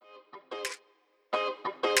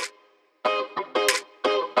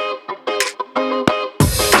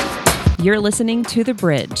You're listening to The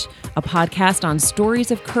Bridge, a podcast on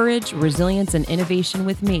stories of courage, resilience, and innovation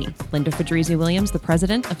with me, Linda Fedrizzi-Williams, the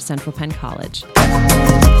president of Central Penn College.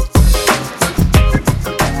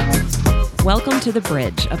 Welcome to The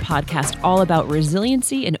Bridge, a podcast all about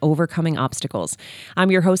resiliency and overcoming obstacles. I'm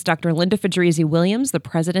your host, Dr. Linda Fedrizzi-Williams, the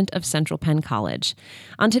president of Central Penn College.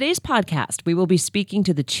 On today's podcast, we will be speaking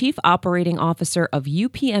to the Chief Operating Officer of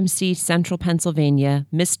UPMC Central Pennsylvania,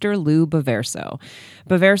 Mr. Lou Baverso.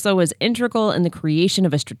 Baverso was integral in the creation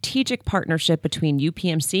of a strategic partnership between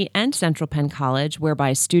UPMC and Central Penn College,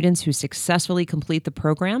 whereby students who successfully complete the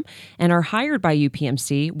program and are hired by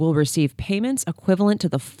UPMC will receive payments equivalent to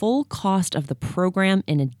the full cost of the program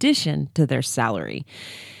in addition to their salary.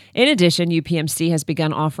 In addition, UPMC has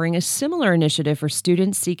begun offering a similar initiative for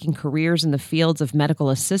students seeking careers in the fields of medical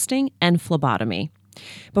assisting and phlebotomy.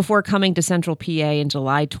 Before coming to Central PA in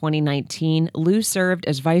July 2019, Lou served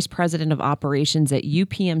as Vice President of Operations at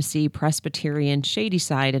UPMC Presbyterian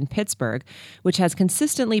Shadyside in Pittsburgh, which has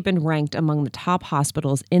consistently been ranked among the top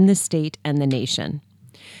hospitals in the state and the nation.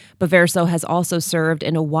 Baverso has also served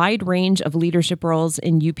in a wide range of leadership roles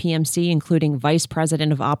in UPMC, including Vice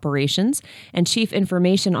President of Operations and Chief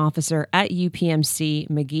Information Officer at UPMC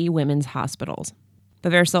Magee Women's Hospitals.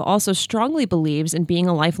 Baverso also strongly believes in being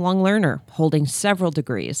a lifelong learner, holding several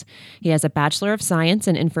degrees. He has a Bachelor of Science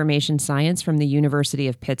in Information Science from the University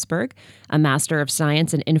of Pittsburgh, a Master of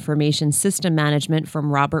Science in Information System Management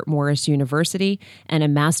from Robert Morris University, and a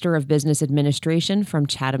Master of Business Administration from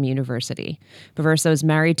Chatham University. Baverso is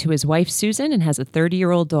married to his wife, Susan, and has a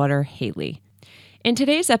 30-year-old daughter, Haley. In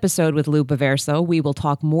today's episode with Lou Baverso, we will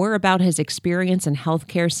talk more about his experience in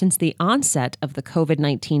healthcare since the onset of the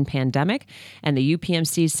COVID-19 pandemic and the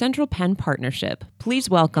UPMC's Central Penn partnership. Please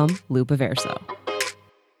welcome Lou Baverso.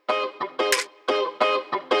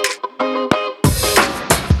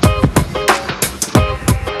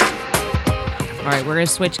 All right, we're going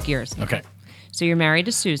to switch gears. Okay. So you're married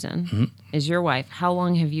to Susan, is your wife. How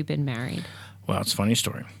long have you been married? Well, it's a funny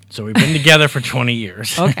story. So we've been together for 20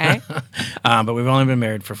 years. Okay. But we've only been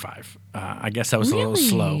married for 5. I guess that was a little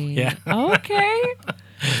slow. Yeah. Okay.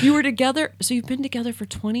 You were together, so you've been together for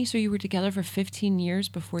 20, so you were together for 15 years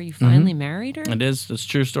before you finally married her? It is. It's a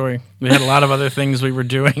true story. We had a lot of other things we were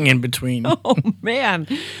doing in between. Oh, man.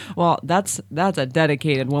 Well, that's a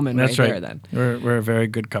dedicated woman That's right right. there then. We're a very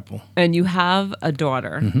good couple. And you have a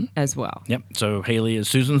daughter as well. Yep. So Haley is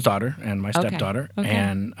Susan's daughter and my stepdaughter. Okay.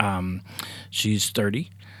 And she's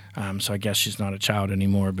 30. So I guess she's not a child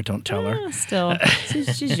anymore, but don't tell her. Still,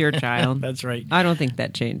 she's your child. That's right. I don't think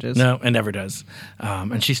that changes. No, it never does.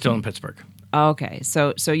 And she's still in Pittsburgh. Okay,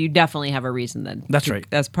 so you definitely have a reason then. That's right.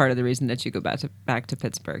 That's part of the reason that you go back to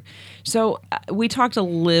Pittsburgh. So we talked a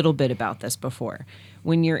little bit about this before.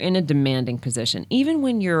 When you're in a demanding position, even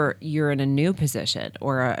when you're in a new position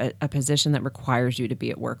or a position that requires you to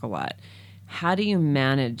be at work a lot, how do you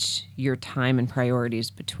manage your time and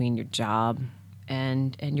priorities between your job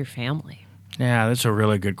and your family? Yeah, that's a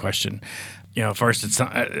really good question. First, it's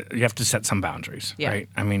you have to set some boundaries, right?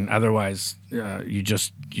 I mean, otherwise, you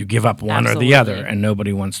give up one or the other, and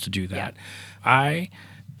nobody wants to do that. Yeah. I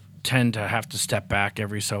tend to have to step back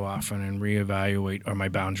every so often and reevaluate, are my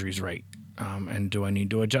boundaries right? And do I need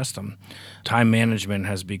to adjust them? Time management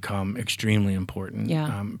has become extremely important.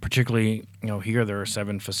 Yeah. Particularly, here there are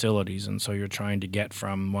 7 facilities, and so you're trying to get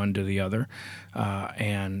from one to the other,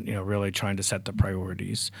 and really trying to set the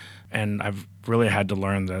priorities. And I've really had to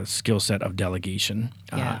learn the skill set of delegation,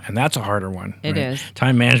 and that's a harder one. It is.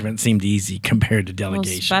 Time management seemed easy compared to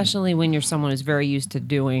delegation, well, especially when you're someone who's very used to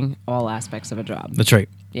doing all aspects of a job. That's right.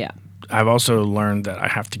 Yeah. I've also learned that I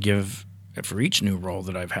have to give. For each new role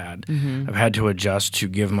that I've had, I've had to adjust to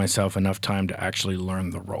give myself enough time to actually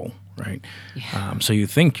learn the role, right? Yeah. So you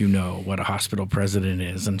think you know what a hospital president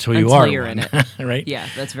is until you're in it, right? Yeah,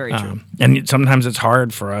 that's very true. And sometimes it's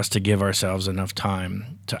hard for us to give ourselves enough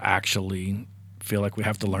time to actually feel like we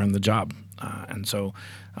have to learn the job. And so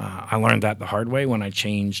I learned that the hard way when I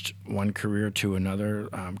changed one career to another,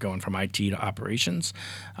 going from IT to operations.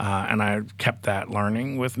 And I kept that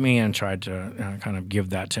learning with me and tried to kind of give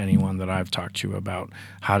that to anyone that I've talked to about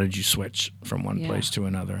how did you switch from one place to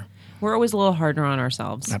another. We're always a little harder on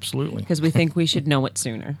ourselves. Absolutely. Because we think we should know it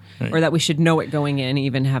sooner, right. Or that we should know it going in,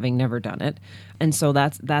 even having never done it. And so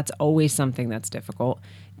that's always something that's difficult.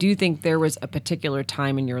 Do you think there was a particular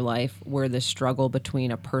time in your life where the struggle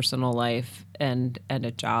between a personal life and a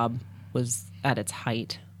job was at its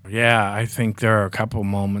height? Yeah, I think there are a couple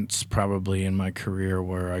moments probably in my career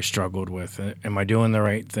where I struggled with, am I doing the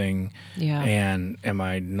right thing? Yeah. And am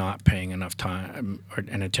I not paying enough time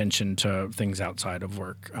and attention to things outside of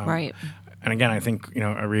work? Right. And again, I think,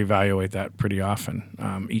 I reevaluate that pretty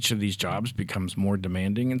often. Each of these jobs becomes more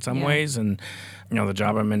demanding in some ways. And, the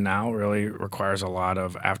job I'm in now really requires a lot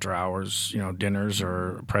of after hours, dinners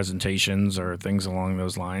or presentations or things along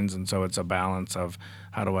those lines. And so it's a balance of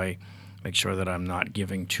how do I make sure that I'm not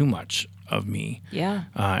giving too much of me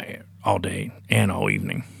all day and all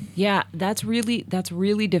evening. Yeah, that's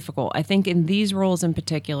really difficult. I think in these roles in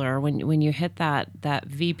particular, when you hit that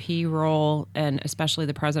VP role and especially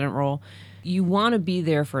the president role, you want to be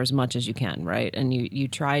there for as much as you can, right? And you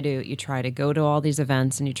try to go to all these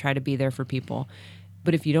events and you try to be there for people.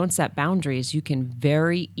 But if you don't set boundaries, you can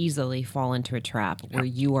very easily fall into a trap where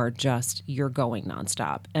you're going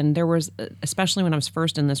nonstop. And there was, especially when I was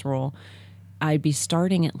first in this role, I'd be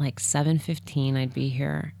starting at like 7:15. I'd be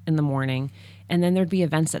here in the morning, and then there'd be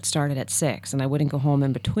events that started at 6, and I wouldn't go home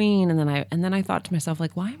in between. And then I thought to myself,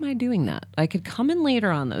 like, why am I doing that? I could come in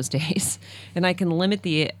later on those days, and I can limit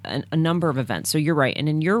a number of events. So you're right. And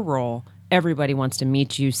in your role, everybody wants to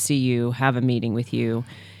meet you, see you, have a meeting with you.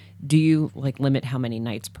 Do you limit how many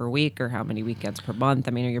nights per week or how many weekends per month?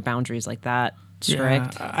 I mean, are your boundaries like that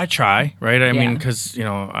strict? Yeah, I try, right? I mean, because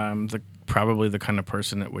I'm probably the kind of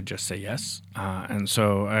person that would just say yes. And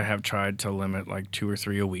so I have tried to limit 2 or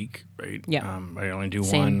 3 a week, right? Yeah. I only do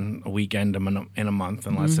one a weekend in a month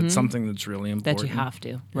unless it's something that's really important. That you have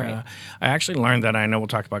to, right. I actually learned that, I know we'll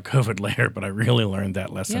talk about COVID later, but I really learned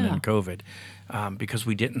that lesson in COVID because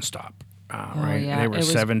we didn't stop. Right? Yeah. They were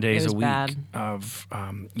 7 days a week bad. of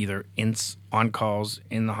either on calls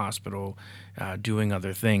in the hospital, doing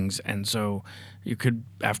other things. And so you could,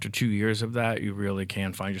 after 2 years of that, you really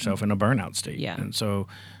can find yourself in a burnout state. Yeah. And so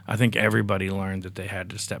I think everybody learned that they had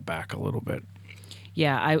to step back a little bit.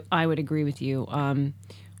 Yeah, I would agree with you.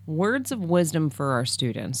 Words of wisdom for our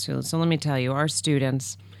students. So let me tell you, our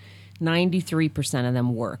students, 93% of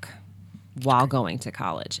them work while going to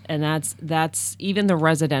college. And that's even the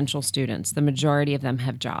residential students. The majority of them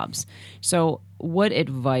have jobs. So what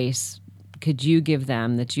advice could you give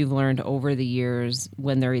them that you've learned over the years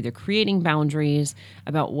when they're either creating boundaries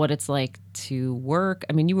about what it's like to work?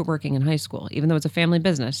 I mean, you were working in high school, even though it's a family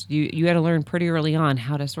business. You had to learn pretty early on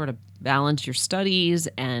how to sort of balance your studies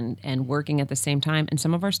and working at the same time. And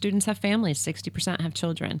some of our students have families, 60% have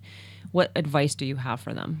children. What advice do you have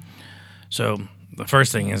for them? So the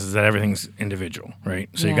first thing is that everything's individual, right?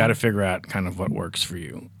 So you got to figure out kind of what works for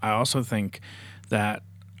you. I also think that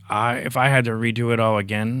if I had to redo it all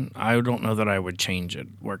again, I don't know that I would change it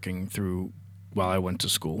working through while I went to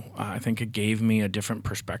school. I think it gave me a different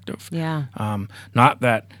perspective. Yeah. Not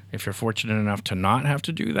that if you're fortunate enough to not have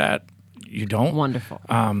to do that, you don't. Wonderful.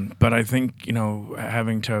 But I think,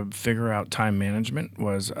 having to figure out time management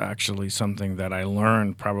was actually something that I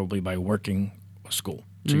learned probably by working school.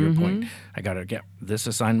 To your point, I got to get this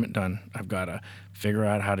assignment done. I've got to figure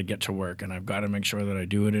out how to get to work, and I've got to make sure that I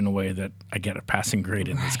do it in a way that I get a passing grade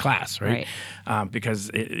in this class, right?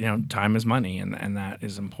 Because time is money, and that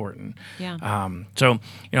is important. Yeah. So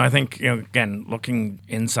I think again, looking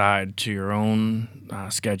inside to your own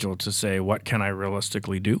schedule to say what can I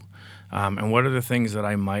realistically do. And what are the things that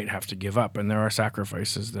I might have to give up? And there are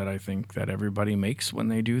sacrifices that I think that everybody makes when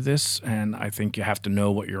they do this. And I think you have to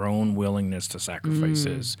know what your own willingness to sacrifice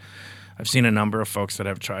is. I've seen a number of folks that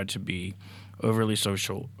have tried to be overly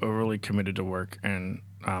social, overly committed to work, and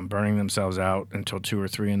burning themselves out until 2 or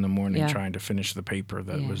 3 in the morning trying to finish the paper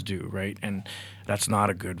that was due, right? And that's not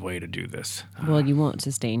a good way to do this. Well, you won't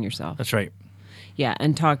sustain yourself. That's right. Yeah,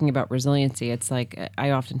 and talking about resiliency, it's like I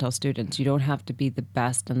often tell students, you don't have to be the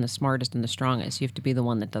best and the smartest and the strongest. You have to be the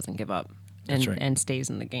one that doesn't give up and stays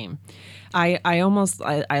in the game. I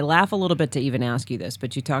laugh a little bit to even ask you this,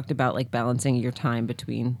 but you talked about balancing your time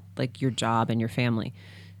between your job and your family.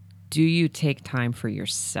 Do you take time for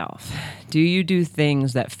yourself? Do you do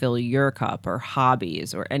things that fill your cup or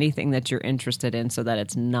hobbies or anything that you're interested in so that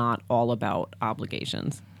it's not all about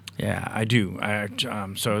obligations? Yeah, I do.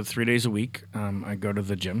 So 3 days a week, I go to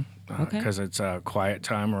the gym because it's a quiet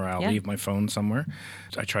time where I'll leave my phone somewhere.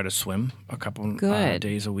 I try to swim a couple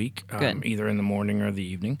days a week, either in the morning or the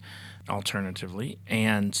evening, alternatively.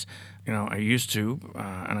 And, I used to,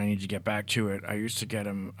 and I need to get back to it, I used to get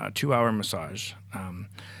a 2-hour massage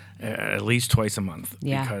at least twice a month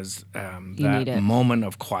because that moment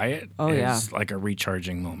of quiet is like a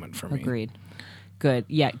recharging moment for me. Agreed. Good.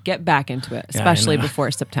 Yeah, get back into it, especially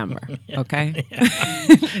before September, okay?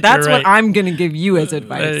 That's what I'm going to give you as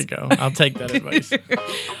advice. There you go. I'll take that advice.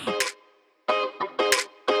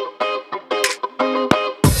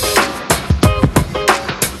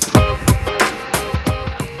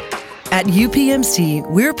 At UPMC,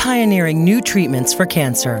 we're pioneering new treatments for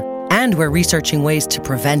cancer, and we're researching ways to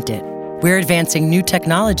prevent it. We're advancing new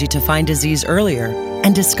technology to find disease earlier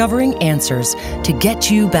and discovering answers to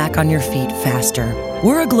get you back on your feet faster.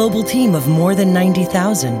 We're a global team of more than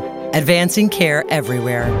 90,000, advancing care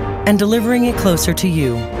everywhere and delivering it closer to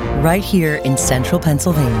you, right here in Central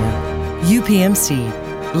Pennsylvania.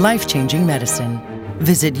 UPMC, life-changing medicine.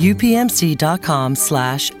 Visit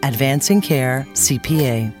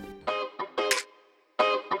upmc.com/advancingcarecpa.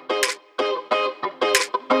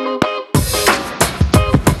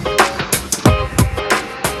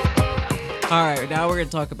 All right, now we're going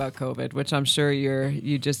to talk about COVID, which I'm sure you hear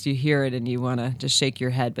it and you want to just shake your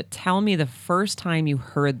head. But tell me the first time you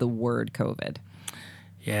heard the word COVID.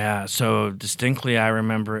 Yeah, so distinctly I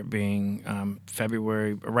remember it being right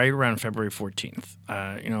around February 14th.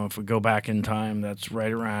 If we go back in time, that's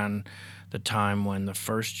right around the time when the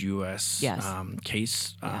first U.S.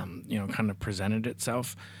 Case, kind of presented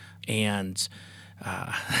itself. And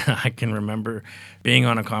I can remember being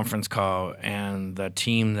on a conference call, and the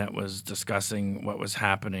team that was discussing what was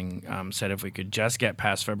happening said if we could just get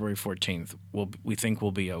past February 14th, we think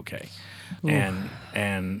we'll be okay. Ooh. And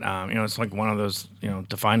it's like one of those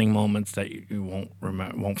defining moments that you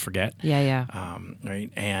won't forget. Yeah.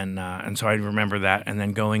 Right. And so I remember that, and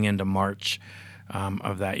then going into March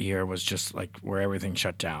of that year was just like where everything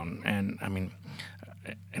shut down. And I mean,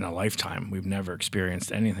 in a lifetime, we've never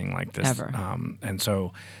experienced anything like this. Ever. And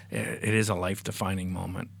so it is a life-defining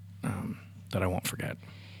moment that I won't forget.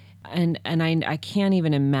 And I can't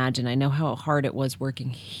even imagine. I know how hard it was working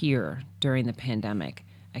here during the pandemic.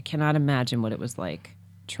 I cannot imagine what it was like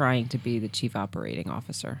trying to be the chief operating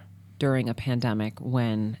officer during a pandemic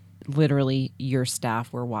when literally your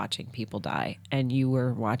staff were watching people die and you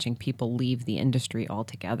were watching people leave the industry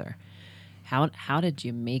altogether. How did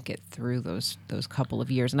you make it through those couple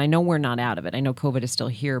of years? And I know we're not out of it. I know COVID is still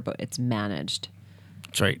here, but it's managed.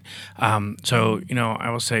 That's right. I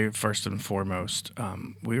will say first and foremost,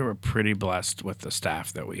 we were pretty blessed with the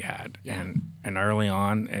staff that we had. And early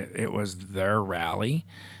on, it was their rally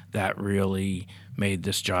that really made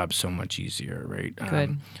this job so much easier, right?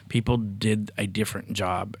 Good. People did a different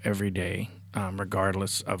job every day.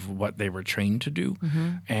 Regardless of what they were trained to do.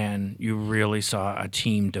 Mm-hmm. And you really saw a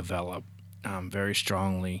team develop very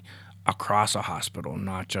strongly across a hospital,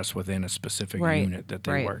 not just within a specific unit that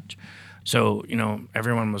they worked. So,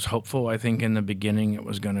 everyone was hopeful. I think in the beginning it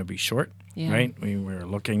was going to be short, right? We were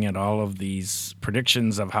looking at all of these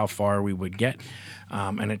predictions of how far we would get,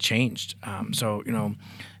 and it changed. The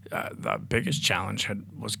biggest challenge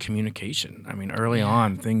was communication. I mean, early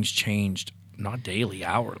on, things changed. Not daily,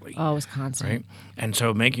 hourly. Oh, it was constant. Right? And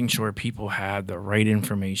so making sure people had the right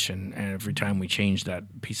information, and every time we changed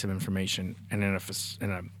that piece of information, and in a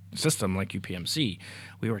system like UPMC,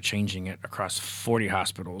 we were changing it across 40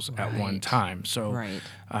 hospitals at one time. So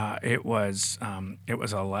it was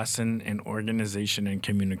a lesson in organization and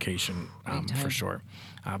communication for sure.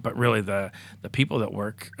 But really, the people that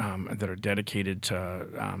work that are dedicated to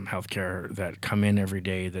healthcare, that come in every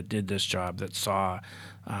day, that did this job, that saw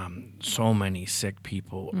so many sick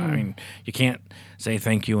people. I mean, you can't say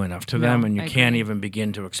thank you enough to them, and you can't even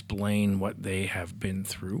begin to explain what they have been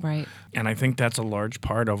through. Right. And I think that's a large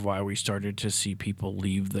part of why we started to see people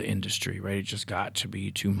leave the industry, right? It just got to be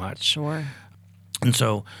too much. Sure. And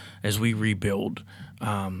so as we rebuild,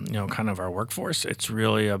 kind of our workforce, it's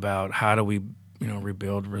really about how do we,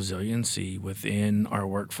 rebuild resiliency within our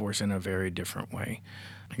workforce in a very different way.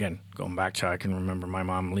 Again, going back to, I can remember my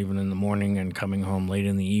mom leaving in the morning and coming home late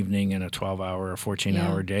in the evening, and a 12-hour or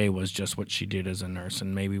 14-hour day was just what she did as a nurse.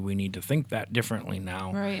 And maybe we need to think that differently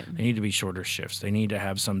now. Right. They need to be shorter shifts. They need to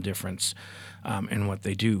have some difference in what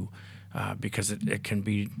they do because it could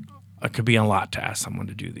be a lot to ask someone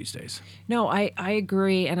to do these days. No, I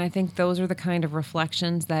agree. And I think those are the kind of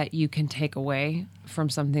reflections that you can take away from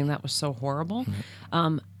something that was so horrible.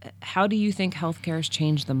 Mm-hmm. How do you think healthcare has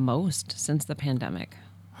changed the most since the pandemic?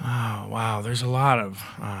 Oh, wow. There's a lot of,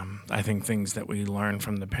 I think, things that we learned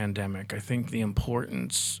from the pandemic. I think the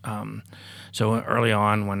importance, so early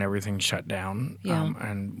on when everything shut down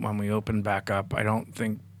and when we opened back up, I don't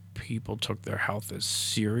think people took their health as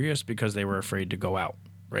serious because they were afraid to go out.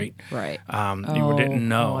 Right. You didn't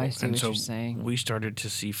know. I see and what so you're saying. We started to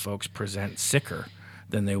see folks present sicker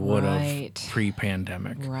than they would have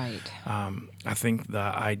pre-pandemic. Right. I think the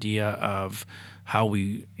idea of how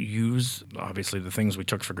we use, obviously, the things we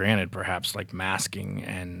took for granted, perhaps like masking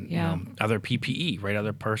and other PPE, right,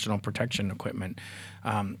 other personal protection equipment,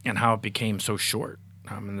 and how it became so short.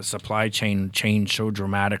 and the supply chain changed so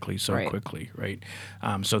dramatically so Right. quickly, right?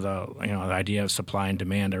 So the idea of supply and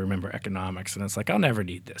demand. I remember economics, and it's like I'll never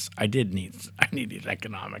need this. I needed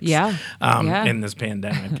economics. Yeah. Yeah. In this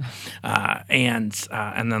pandemic, and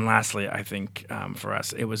then lastly, I think for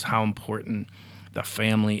us, it was how important the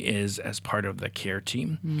family is as part of the care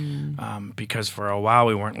team, because for a while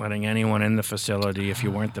we weren't letting anyone in the facility if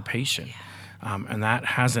you weren't the patient. And that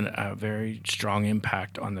has a very strong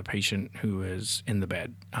impact on the patient who is in the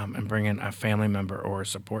bed, and bringing a family member or a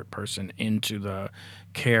support person into the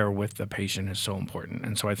care with the patient is so important.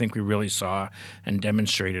 And so I think we really saw and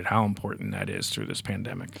demonstrated how important that is through this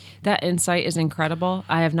pandemic. That insight is incredible.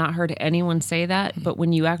 I have not heard anyone say that, but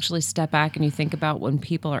when you actually step back and you think about when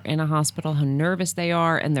people are in a hospital, how nervous they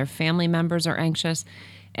are and their family members are anxious,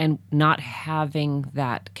 and not having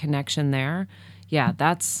that connection there, yeah,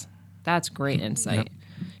 that's great insight. Yep.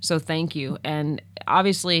 So thank you. And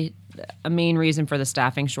obviously, a main reason for the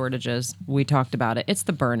staffing shortages, we talked about it. It's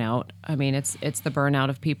the burnout. I mean, it's the burnout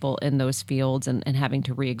of people in those fields and having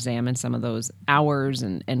to re-examine some of those hours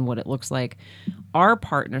and what it looks like. Our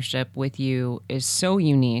partnership with you is so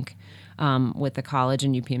unique with the college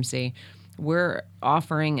and UPMC. We're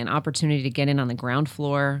offering an opportunity to get in on the ground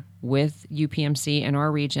floor with UPMC in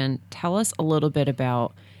our region. Tell us a little bit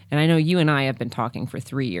about, and I know you and I have been talking for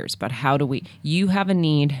 3 years, but you have a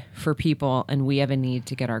need for people and we have a need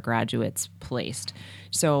to get our graduates placed.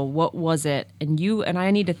 So what was it? And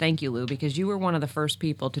I need to thank you, Lou, because you were one of the first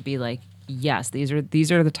people to be like, yes, these are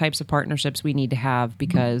the types of partnerships we need to have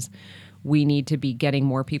because we need to be getting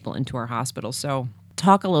more people into our hospitals. So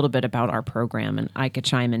talk a little bit about our program, and I could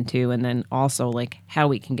chime in too, and then also like how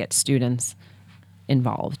we can get students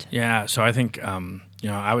involved. Yeah, so I think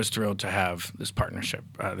I was thrilled to have this partnership.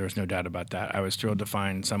 There was no doubt about that. I was thrilled to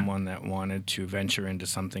find someone that wanted to venture into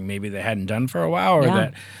something maybe they hadn't done for a while, or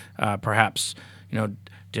that perhaps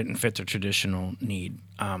didn't fit the traditional need.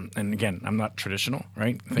 And again, I'm not traditional,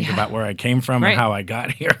 right? Think about where I came from and how I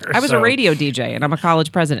got here. I was a radio DJ, and I'm a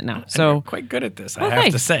college president now. So you're quite good at this, I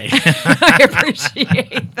have to say. I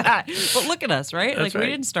appreciate that. But look at us, right? That's we right.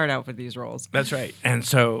 didn't start out with these roles. That's right. And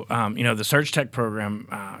so, the Surge Tech program,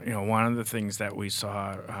 one of the things that we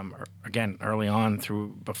saw, again, early on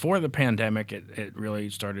before the pandemic, it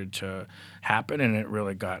really started to happen, and it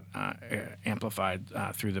really got amplified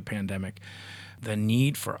through the pandemic. The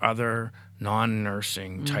need for other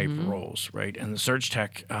non-nursing type roles, right? And the Surge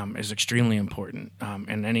Tech is extremely important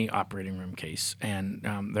in any operating room case. And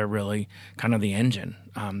they're really kind of the engine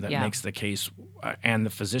that makes the case and the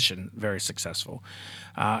physician very successful.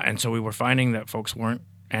 And so we were finding that folks weren't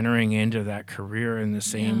entering into that career in the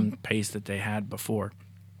same pace that they had before.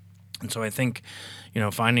 And so I think,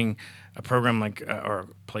 finding a program like or a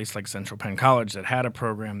place like Central Penn College that had a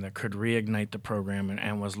program that could reignite the program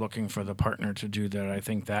and was looking for the partner to do that, I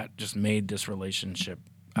think that just made this relationship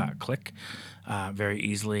click very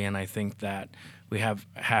easily. And I think that we have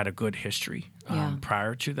had a good history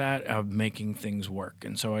prior to that of making things work.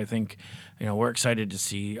 And so I think, we're excited to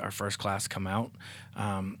see our first class come out.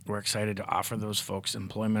 We're excited to offer those folks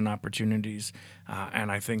employment opportunities.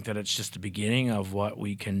 And I think that it's just the beginning of what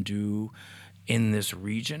we can do in this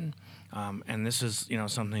region. And this is,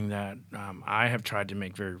 something that I have tried to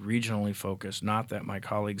make very regionally focused. Not that my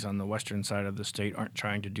colleagues on the western side of the state aren't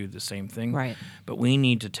trying to do the same thing, right? But we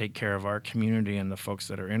need to take care of our community and the folks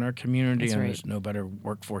that are in our community. That's and right. There's no better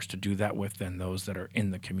workforce to do that with than those that are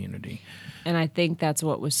in the community. And I think that's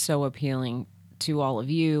what was so appealing to all of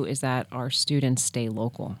you is that our students stay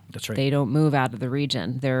local. That's right. They don't move out of the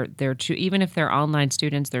region. They're even if they're online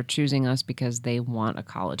students, they're choosing us because they want a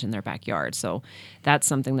college in their backyard. So that's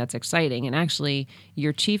something that's exciting. And actually,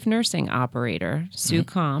 your chief nursing operator, Sue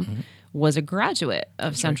Com, was a graduate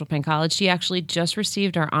of Central Penn College. She actually just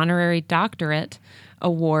received our honorary doctorate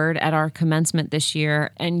award at our commencement this year,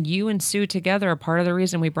 and you and Sue together are part of the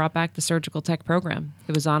reason we brought back the surgical tech program.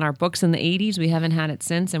 It was on our books in the 80s. We haven't had it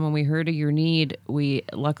since, and when we heard of your need, we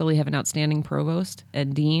luckily have an outstanding provost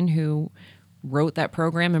and dean who wrote that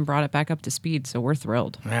program and brought it back up to speed, so we're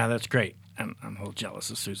thrilled. Yeah, that's great. I'm a little jealous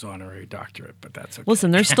of Sue's honorary doctorate, but that's okay. Listen,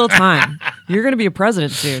 there's still time. You're going to be a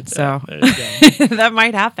president soon, so that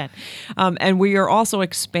might happen. And we are also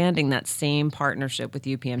expanding that same partnership with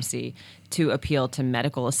UPMC to appeal to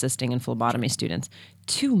medical assisting and phlebotomy students,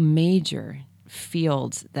 two major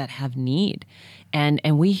fields that have need. And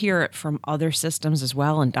we hear it from other systems as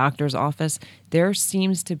well in doctor's office. There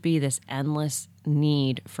seems to be this endless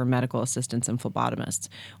need for medical assistants and phlebotomists.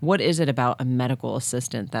 What is it about a medical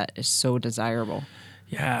assistant that is so desirable?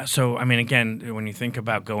 Yeah. So, I mean, again, when you think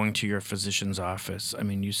about going to your physician's office, I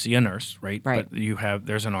mean, you see a nurse, right? Right. But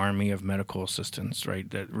there's an army of medical assistants, right,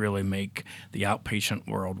 that really make the outpatient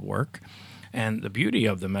world work. And the beauty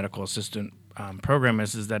of the medical assistant program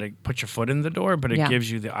is that it puts your foot in the door, but it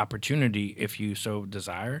gives you the opportunity, if you so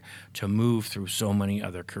desire, to move through so many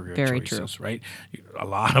other career choices, right? A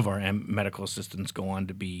lot of our medical assistants go on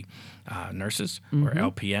to be nurses or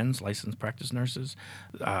LPNs, licensed practice nurses.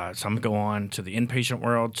 Some go on to the inpatient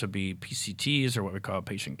world to be PCTs, or what we call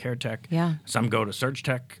patient care tech. Yeah. Some go to surg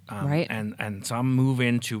tech, Right. and some move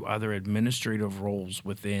into other administrative roles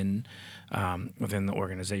within the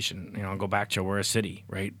organization. You know, go back to we're a city,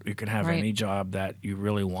 right? You can have any job that you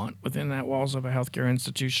really want within that walls of a healthcare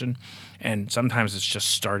institution, and sometimes it's just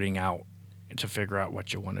starting out to figure out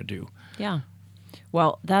what you want to do. Yeah.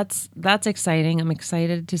 Well, that's exciting. I'm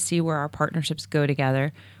excited to see where our partnerships go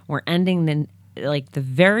together. We're ending the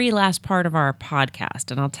very last part of our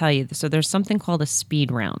podcast, and I'll tell you. So there's something called a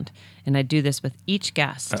speed round, and I do this with each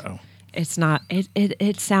guest. Uh-oh. It's not.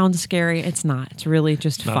 It sounds scary. It's not. It's really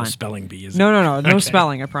just Not fun. a spelling bee, is it? No Okay.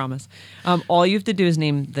 spelling. I promise. All you have to do is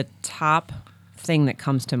name the top thing that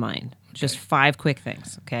comes to mind. Just 5 quick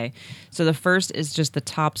things. Okay. So the first is just the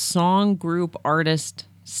top song, group, artist,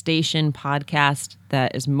 station, podcast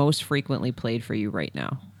that is most frequently played for you right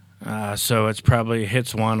now. So it's probably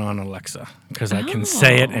Hits 1 on Alexa, because I can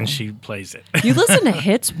say it and she plays it. You listen to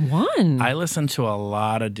Hits 1. I listen to a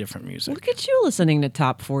lot of different music. Look at you listening to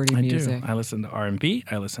top 40 I music. do. I listen to R&B.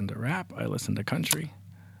 I listen to rap. I listen to country.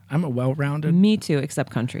 I'm a well-rounded. Me too,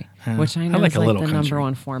 except country, which I know like is a like little the country. number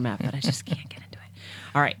one format, but I just can't get into it.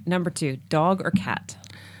 All right, number 2, dog or cat?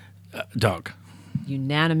 Dog.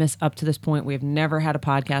 Unanimous up to this point. We have never had a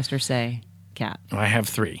podcaster say cat. I have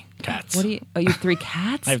 3 cats. What do you? Oh, you have 3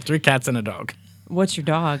 cats? I have 3 cats and a dog. What's your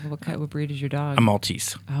dog? What breed is your dog? A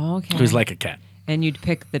Maltese. Oh, okay. Who's like a cat. And you'd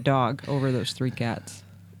pick the dog over those 3 cats.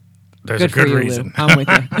 There's a for good you, reason. Lou. I'm with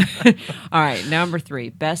you. All right, number 3.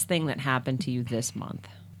 Best thing that happened to you this month.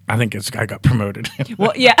 I think I got promoted.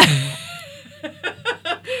 Well, yeah.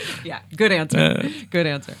 Yeah, good answer. Good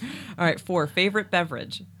answer. All right, 4. Favorite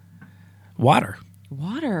beverage? Water.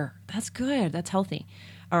 Water. That's good. That's healthy.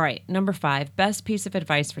 All right, number 5. Best piece of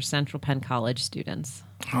advice for Central Penn College students?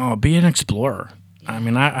 Oh, be an explorer. I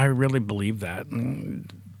mean, I really believe that. You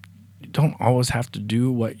don't always have to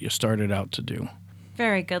do what you started out to do.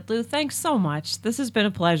 Very good, Lou. Thanks so much. This has been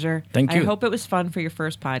a pleasure. Thank you. I hope it was fun for your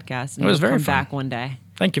first podcast. And It was you'll very come fun. back one day.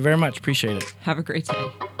 Thank you very much. Appreciate it. Have a great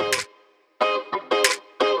day.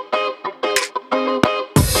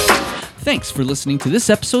 Thanks for listening to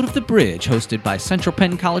this episode of The Bridge, hosted by Central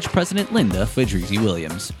Penn College President Linda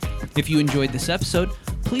Fedrizzi-Williams. If you enjoyed this episode,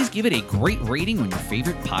 please give it a great rating on your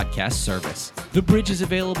favorite podcast service. The Bridge is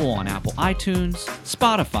available on Apple iTunes,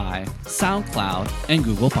 Spotify, SoundCloud, and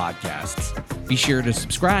Google Podcasts. Be sure to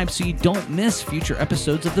subscribe so you don't miss future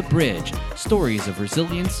episodes of The Bridge, stories of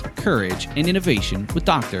resilience, courage, and innovation with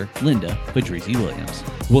Dr. Linda Fedrizzi-Williams.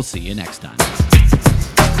 We'll see you next time.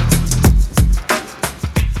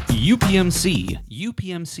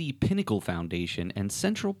 UPMC Pinnacle Foundation, and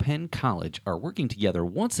Central Penn College are working together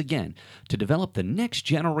once again to develop the next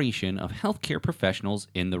generation of healthcare professionals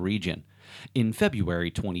in the region. In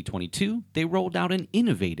February 2022, they rolled out an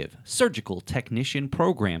innovative surgical technician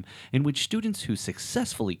program in which students who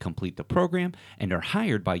successfully complete the program and are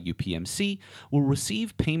hired by UPMC will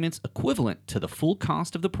receive payments equivalent to the full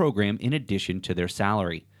cost of the program in addition to their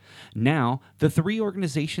salary. Now, the 3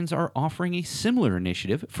 organizations are offering a similar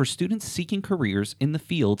initiative for students seeking careers in the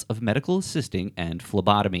fields of medical assisting and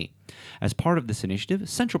phlebotomy. As part of this initiative,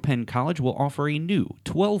 Central Penn College will offer a new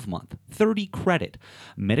 12-month, 30-credit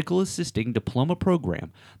medical assisting diploma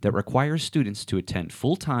program that requires students to attend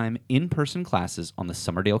full-time, in-person classes on the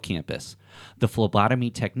Summerdale campus. The phlebotomy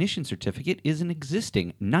technician certificate is an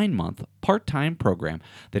existing 9-month, part-time program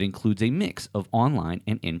that includes a mix of online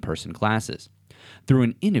and in-person classes. Through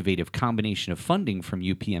an innovative combination of funding from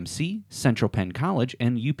UPMC, Central Penn College,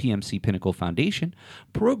 and UPMC Pinnacle Foundation,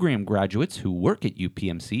 program graduates who work at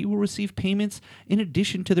UPMC will receive payments in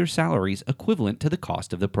addition to their salaries equivalent to the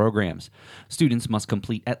cost of the programs. Students must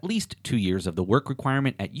complete at least 2 years of the work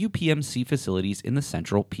requirement at UPMC facilities in the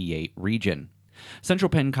Central PA region. Central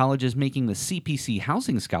Penn College is making the CPC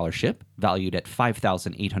Housing Scholarship, valued at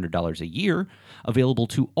 $5,800 a year, available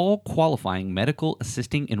to all qualifying medical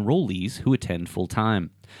assisting enrollees who attend full-time.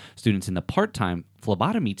 Students in the part-time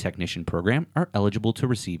phlebotomy technician program are eligible to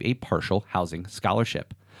receive a partial housing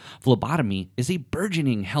scholarship. Phlebotomy is a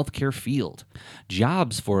burgeoning healthcare field.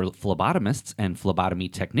 Jobs for phlebotomists and phlebotomy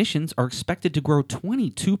technicians are expected to grow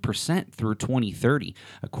 22% through 2030,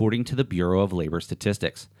 according to the Bureau of Labor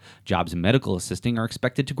Statistics. Jobs in medical assisting are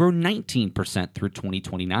expected to grow 19% through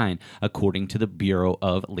 2029, according to the Bureau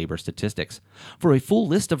of Labor Statistics. For a full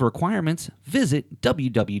list of requirements, visit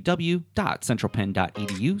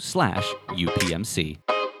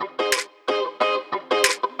www.centralpenn.edu/UPMC.